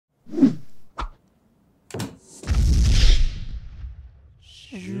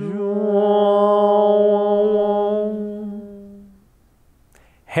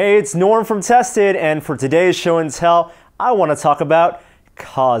Hey, it's Norm from Tested, and for today's show and tell, I want to talk about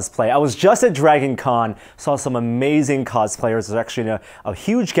cosplay. I was just at Dragon Con, saw some amazing cosplayers. There's actually a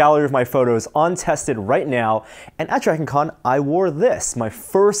huge gallery of my photos on Tested right now, and at Dragon Con, I wore this, my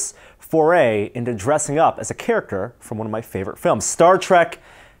first foray into dressing up as a character from one of my favorite films, Star Trek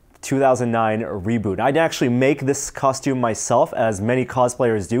 2009 reboot. I didn't actually make this costume myself, as many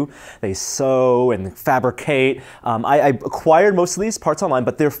cosplayers do. They sew and fabricate. I acquired most of these parts online,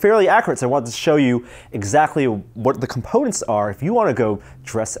 but they're fairly accurate, so I wanted to show you exactly what the components are if you want to go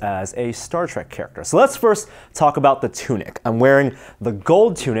dress as a Star Trek character. So let's first talk about the tunic. I'm wearing the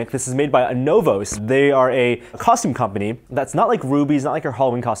gold tunic. This is made by Novos. They are a costume company that's not like Ruby's, not like your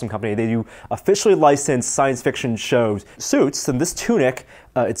Halloween costume company. They do officially licensed science fiction shows suits, and this tunic,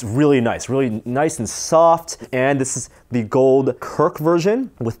 it's really nice and soft. And this is the gold Kirk version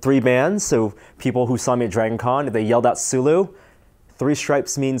with 3 bands. So people who saw me at Dragon Con, if they yelled out Sulu, 3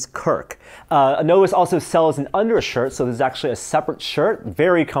 stripes means Kirk. Novus also sells an undershirt, so there's actually a separate shirt,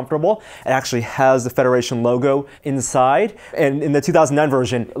 very comfortable. It actually has the Federation logo inside. And in the 2009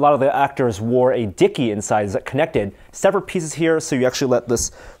 version, a lot of the actors wore a dicky inside that connected. Separate pieces here, so you actually let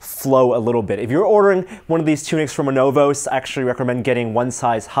this flow a little bit. If you're ordering one of these tunics from Novos, I actually recommend getting one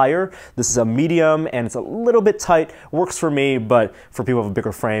size higher. This is a medium, and it's a little bit tight. Works for me, but for people with a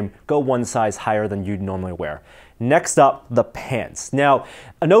bigger frame, go one size higher than you'd normally wear. Next up, the pants. Now,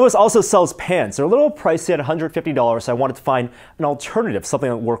 Novos also sells pants. They're a little pricey at $150, so I wanted to find an alternative, something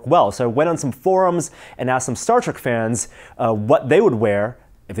that would work well. So I went on some forums and asked some Star Trek fans what they would wear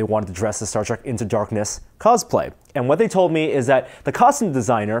if they wanted to dress as Star Trek Into Darkness cosplay. And what they told me is that the costume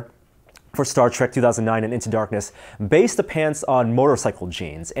designer for Star Trek 2009 and Into Darkness based the pants on motorcycle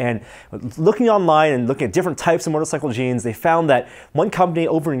jeans. And looking online and looking at different types of motorcycle jeans, they found that one company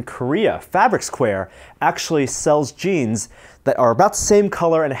over in Korea, Fabric Square, actually sells jeans that are about the same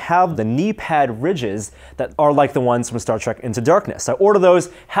color and have the knee pad ridges that are like the ones from Star Trek Into Darkness. I ordered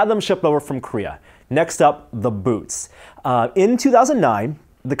those, had them shipped over from Korea. Next up, the boots. In 2009,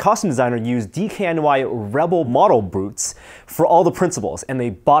 the costume designer used DKNY Rebel model boots for all the principals, and they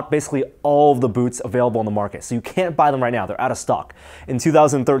bought basically all of the boots available on the market. So you can't buy them right now, they're out of stock. In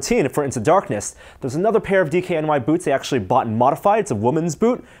 2013, for Into Darkness, there's another pair of DKNY boots they actually bought and modified. It's a woman's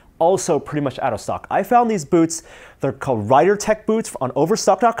boot, also pretty much out of stock. I found these boots, they're called Rider Tech boots on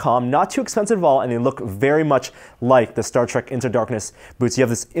Overstock.com, not too expensive at all, and they look very much like the Star Trek Into Darkness boots. You have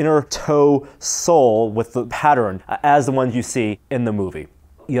this inner toe sole with the pattern as the ones you see in the movie.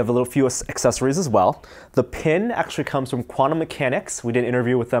 You have a little few accessories as well. The pin actually comes from Quantum Mechanics. We did an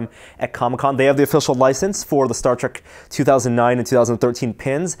interview with them at Comic-Con. They have the official license for the Star Trek 2009 and 2013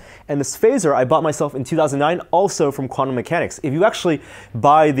 pins. And this phaser I bought myself in 2009, also from Quantum Mechanics. If you actually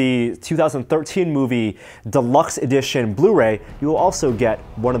buy the 2013 movie Deluxe Edition Blu-ray, you will also get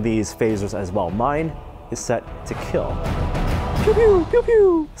one of these phasers as well. Mine is set to kill. Pew pew, pew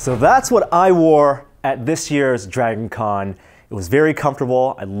pew. So that's what I wore at this year's Dragon Con. It was very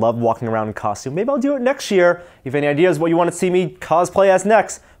comfortable. I love walking around in costume. Maybe I'll do it next year. If you have any ideas what you want to see me cosplay as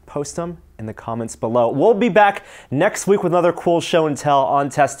next, post them in the comments below. We'll be back next week with another cool show and tell on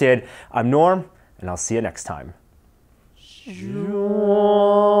Tested. I'm Norm, and I'll see you next time.